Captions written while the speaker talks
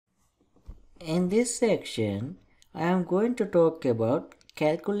In this section, I am going to talk about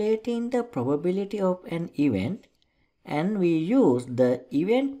calculating the probability of an event, and we use the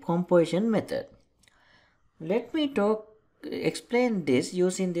event composition method. Let me explain this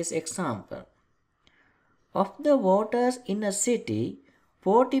using this example. Of the voters in a city,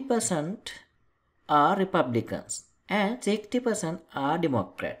 40% are Republicans and 60% are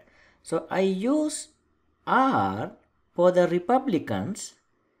Democrat. So I use R for the Republicans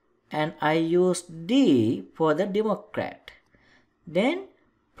and I use D for the Democrat. Then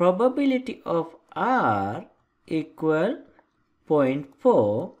probability of R equal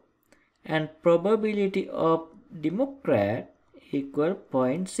 0.4 and probability of Democrat equal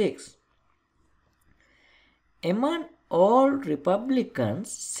 0.6. Among all Republicans,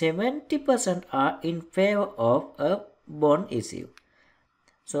 70% are in favor of a bond issue.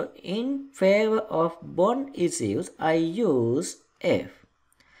 So in favor of bond issues, I use F.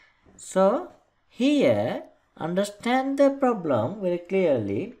 So here, understand the problem very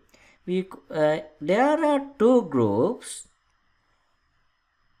clearly. There are two groups,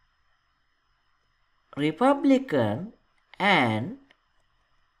 Republican and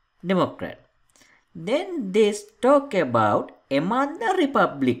Democrat. Then this talk about among the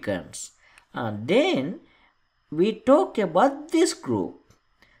Republicans. Then we talk about this group.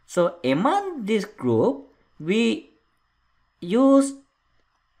 So among this group, we use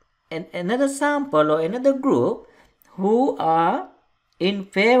another sample or another group who are in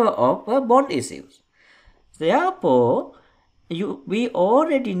favor of bond issues. Therefore, we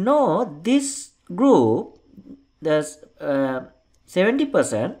already know this group, the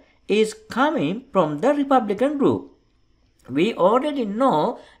 70% is coming from the Republican group. We already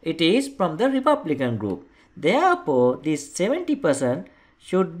know it is from the Republican group. Therefore, this 70%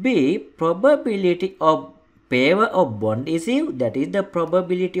 should be probability of favor of bond issue, that is the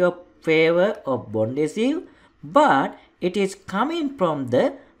probability of favor of bond issue, but it is coming from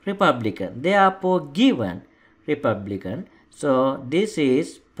the Republican, therefore given Republican. So this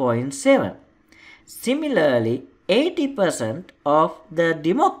is 0.7. Similarly, 80% of the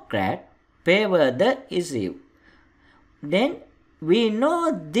Democrat favor the issue. Then we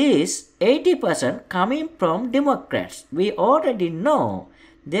know this 80% coming from Democrats. We already know.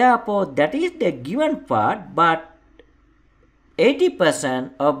 Therefore, that is the given part, but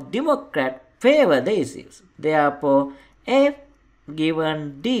 80% of Democrat favor the issues. Therefore, F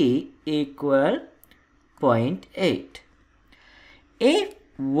given D equal 0.8. If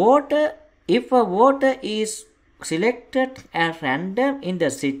a voter is selected at random in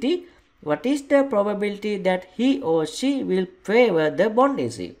the city, what is the probability that he or she will favor the bond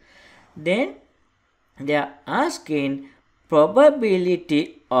issue? Then they are asking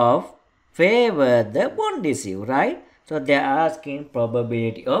probability of favor the bond issue, right? So they are asking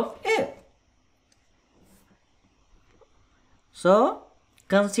probability of F. So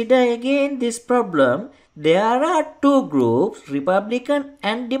consider again this problem. There are two groups, Republican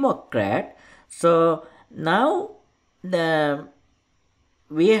and Democrat. So now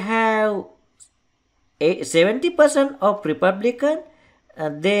we have 70% of Republican,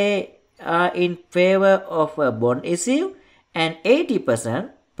 they are in favor of a bond issue, and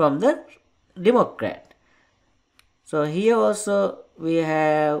 80% from the Democrat. So here also we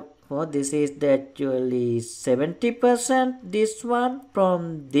have, this is actually 70% this one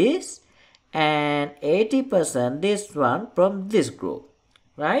from this, and 80% this one from this group,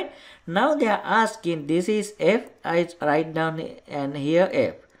 right? Now they are asking, this is F, I write down and here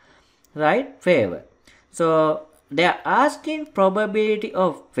F, right? Favor. So they are asking probability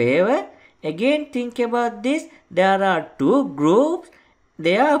of favor. Again, think about this. There are two groups.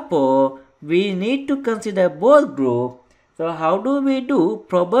 Therefore, we need to consider both groups. So how do we do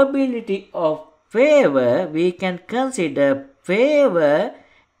probability of favor? We can consider favor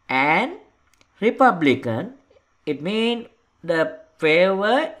and Republican. It means the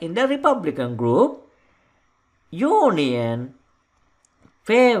favor in the Republican group union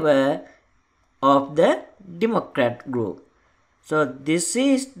favor of the Democrat group. So this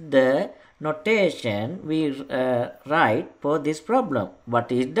is the notation we write for this problem.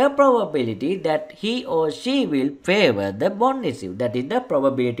 What is the probability that he or she will favor the bond issue? That is the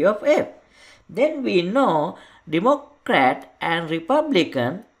probability of F. Then we know Democrat and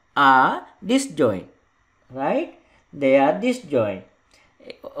Republican are disjoint, right? They are disjoint.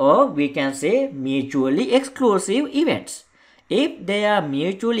 Or we can say mutually exclusive events. If they are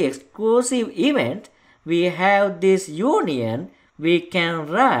mutually exclusive events, we have this union. We can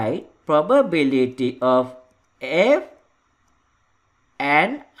write probability of F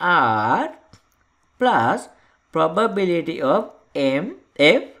and R plus probability of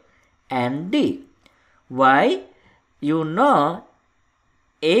F and D. Why? You know,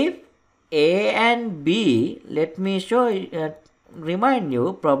 if A and B, let me remind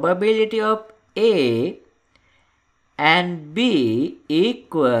you, probability of A and B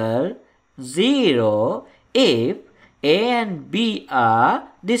equal 0 if A and B are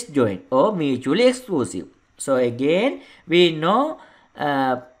disjoint or mutually exclusive. So again, we know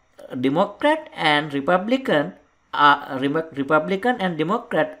Democrat and Republican and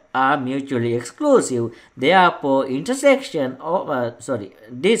Democrat are mutually exclusive. Therefore, intersection of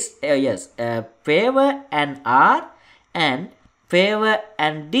favor and R and favor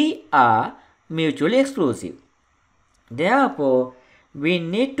and D are mutually exclusive. Therefore, we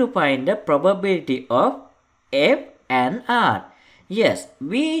need to find the probability of F and R. Yes,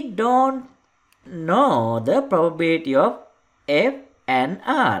 we don't know the probability of F and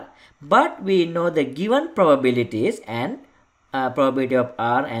R, but we know the given probabilities and probability of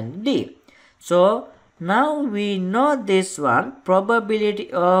R and D. So, now we know this one,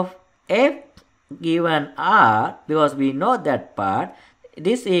 probability of F given R, because we know that part.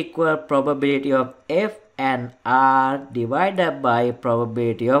 This equal probability of F and R divided by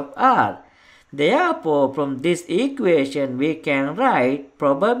probability of R. Therefore, from this equation, we can write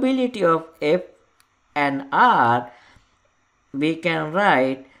probability of F and R. We can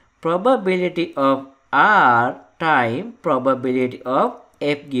write probability of R times probability of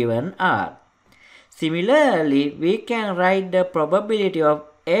F given R. Similarly, we can write the probability of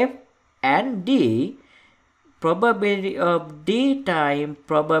F and D, probability of D times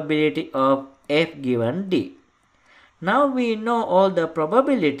probability of F given D. Now we know all the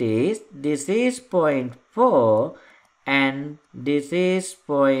probabilities. This is 0.4 and this is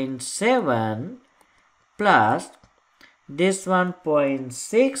 0.7 plus this one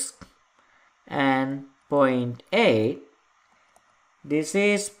 0.6 and 0.8. This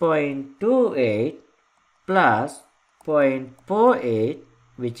is 0.28 plus 0.48,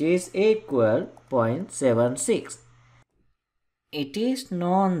 which is equal 0.76. It is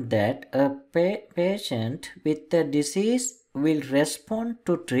known that a patient with the disease will respond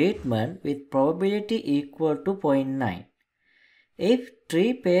to treatment with probability equal to 0.9. If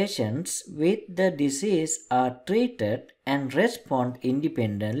 3 patients with the disease are treated and respond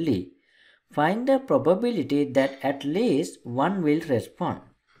independently, find the probability that at least one will respond.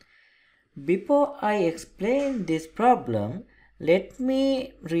 Before I explain this problem, let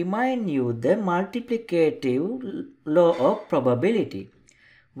me remind you the multiplicative law of probability.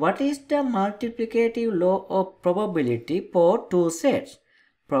 What is the multiplicative law of probability for two sets?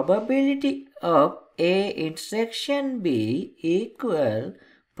 Probability of A intersection B equal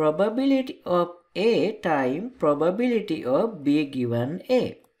probability of A times probability of B given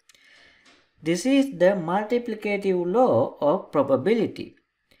A. This is the multiplicative law of probability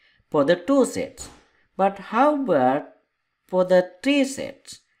for the two sets. But how about for the three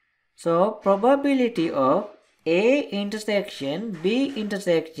sets? So, probability of A intersection B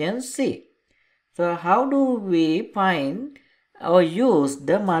intersection C. So, how do we find or use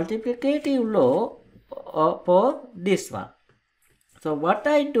the multiplicative law for this one? So, what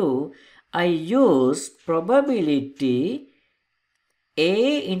I do, I use probability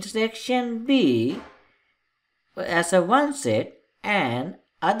A intersection B as a one set and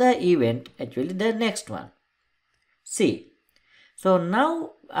other event, actually the next one, C. So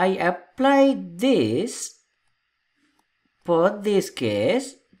now I apply this for this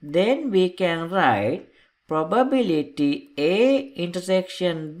case, then we can write probability A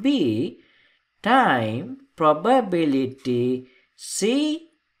intersection B times probability C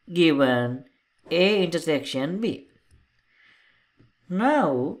given A intersection B.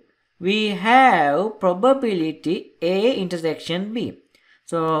 Now we have probability A intersection B.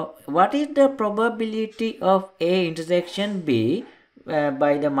 So, what is the probability of A intersection B?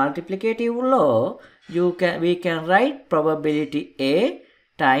 By the multiplicative law, we can write probability A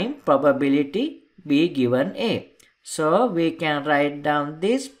times probability B given A. So, we can write down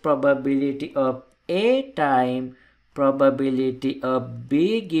this probability of A times probability of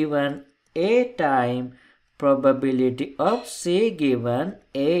B given A times probability of C given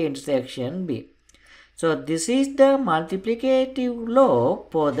A intersection B. So, this is the multiplicative law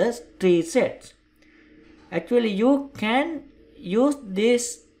for the three sets. Actually, you can use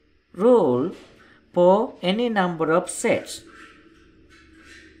this rule for any number of sets.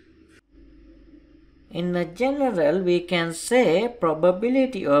 In general, we can say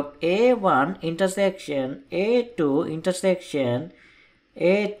probability of A1 intersection A2 intersection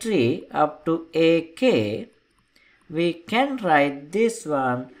A3 up to AK. We can write this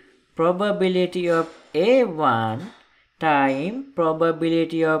one, probability of A1 time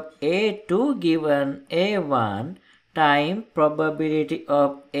probability of A2 given A1 time probability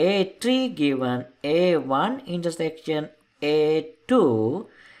of A3 given A1 intersection A2,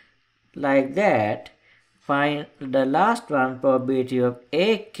 like that. Find the last one, probability of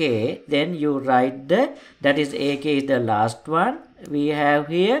AK, then you write that is AK is the last one we have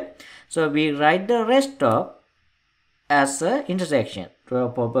here. So we write the rest of as a intersection. So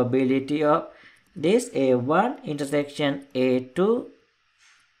probability of this A1 intersection A2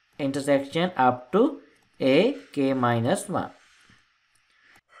 intersection up to AK minus 1.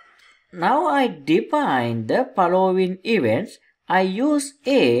 Now I define the following events. I use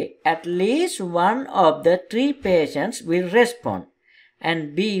A, at least one of the 3 patients will respond,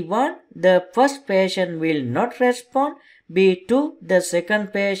 and B1, the first patient will not respond, B2, the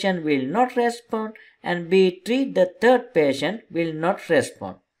second patient will not respond, and B3, the third patient will not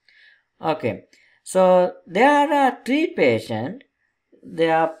respond. Okay, so there are 3 patients,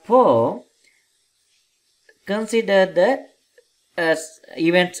 therefore consider the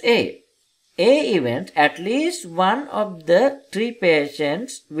events A. A event, at least one of the 3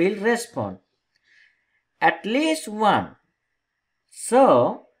 patients will respond. At least one.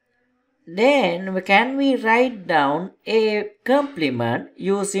 So, then can we write down A complement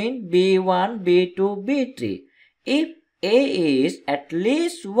using B1, B2, B3? If A is at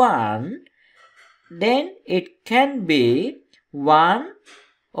least 1, then it can be 1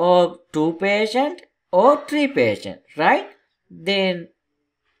 or 2 patients or 3 patients, right? Then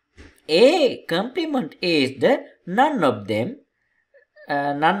A complement is the none of them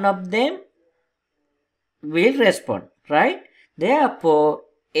will respond, right? Therefore,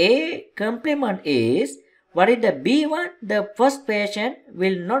 A complement is, what is the B1? The first patient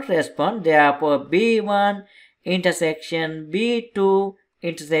will not respond. Therefore, B1 intersection B2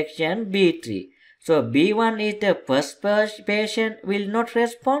 intersection B3. So, B1 is the first patient will not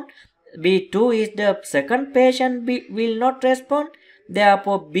respond. B2 is the second patient will not respond.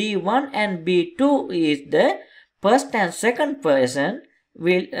 Therefore, B1 and B2 is the first and second patient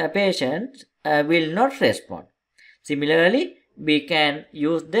will not respond. Similarly, we can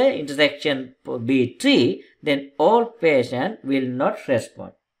use the intersection for B3, then all patients will not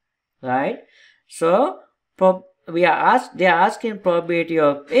respond, right? So, they are asking probability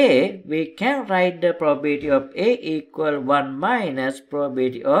of A, we can write the probability of A equal 1 minus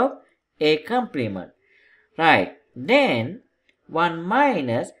probability of A complement, right? Then 1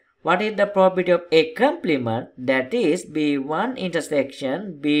 minus, what is the probability of A complement? That is B1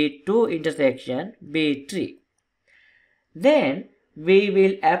 intersection B2 intersection B3. Then we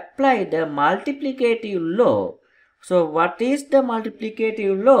will apply the multiplicative law. So what is the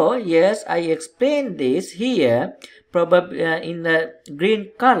multiplicative law? Yes, I explained this here. In the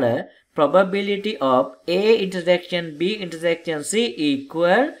green color, probability of A intersection B intersection C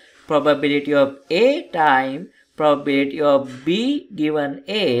equal probability of A time probability of B given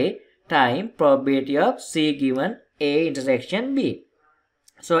A time probability of C given A intersection B.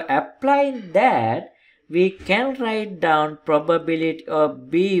 So applying that, we can write down probability of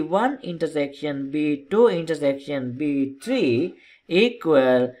B1 intersection B2 intersection B3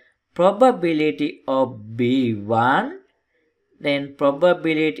 equal probability of B1, then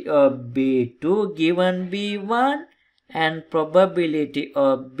probability of B2 given B1, and probability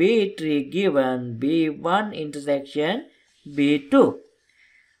of B3 given B1 intersection B2.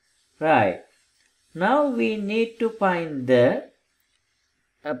 Right. Now we need to find the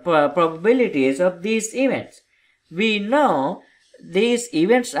probabilities of these events. We know these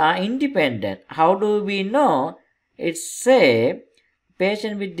events are independent. How do we know? It's say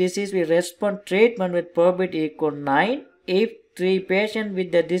patient with disease will respond treatment with probability equal 9 if 3 patients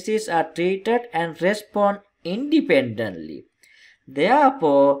with the disease are treated and respond independently.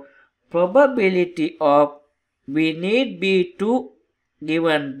 Therefore, probability of we need B2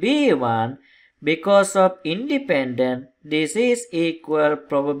 given B1 because of independent disease equal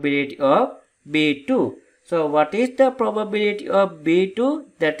probability of B2. So what is the probability of B2?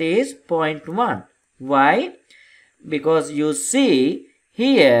 That is 0.1. Why? Because you see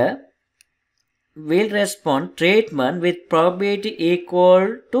here will respond treatment with probability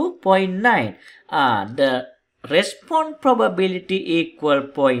equal to 0.9. The response probability equal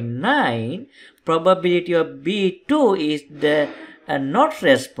 0.9. Probability of B2 is the not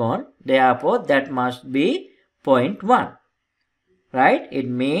respond. Therefore, that must be 0.1. Right? It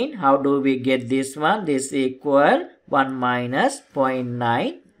means, how do we get this one? This equal 1 minus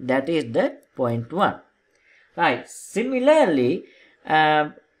 0.9. That is the 0.1. Right. Similarly,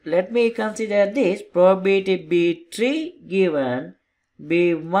 let me consider this probability B3 given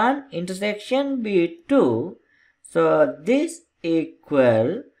B1 intersection B2. So this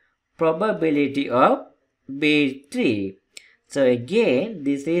equal probability of B3. So again,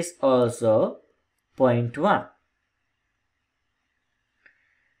 this is also 0.1.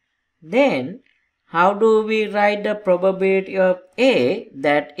 Then, how do we write the probability of A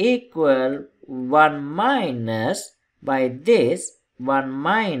that equal 1 minus by this 1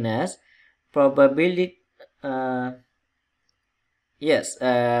 minus probability 1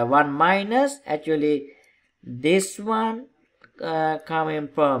 minus actually this one coming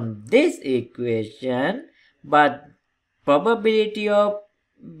from this equation, but probability of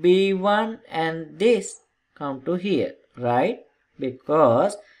B1 and this come to here, right?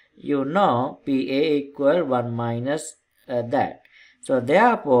 Because you know PA equal 1 minus that. So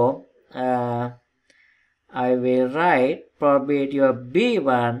therefore I will write probability of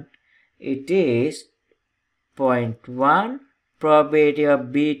B1, it is 0.1, probability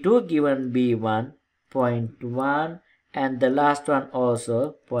of B2 given B1 0.1, and the last one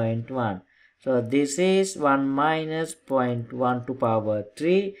also 0.1. So this is 1 minus 0.1 to power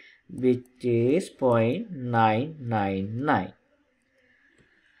 3, which is 0.999.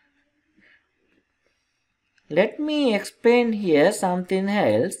 Let me explain here something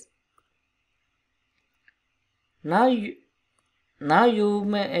else. Now you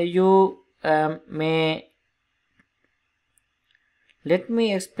may let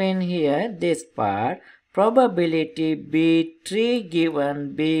me explain here this part. Probability B3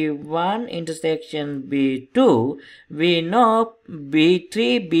 given B1 intersection B2. We know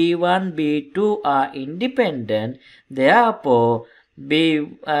B3, B1, B2 are independent. Therefore,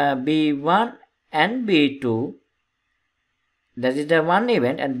 B1 and B2, that is the one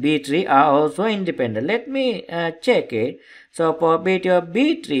event, and B3 are also independent. Let me check it. So probability of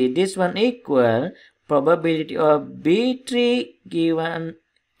B3, this one equal probability of B3 given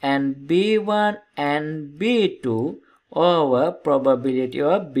and B1 and B2 over probability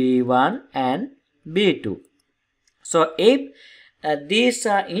of B1 and B2. So if these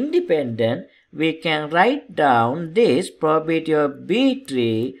are independent, we can write down this probability of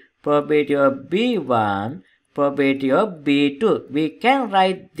B3, probability of B1, probability of B2. We can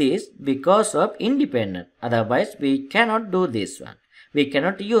write this because of independent. Otherwise, we cannot do this one. We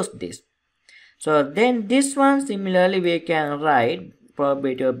cannot use this. So then this one similarly we can write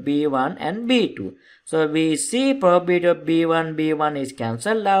probability of B1 and B2. So we see probability of B1 is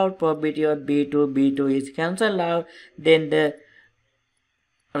cancelled out, probability of B2 is cancelled out, then the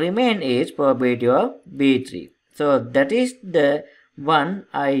remain is probability of B3. So that is the one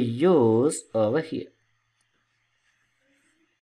I use over here.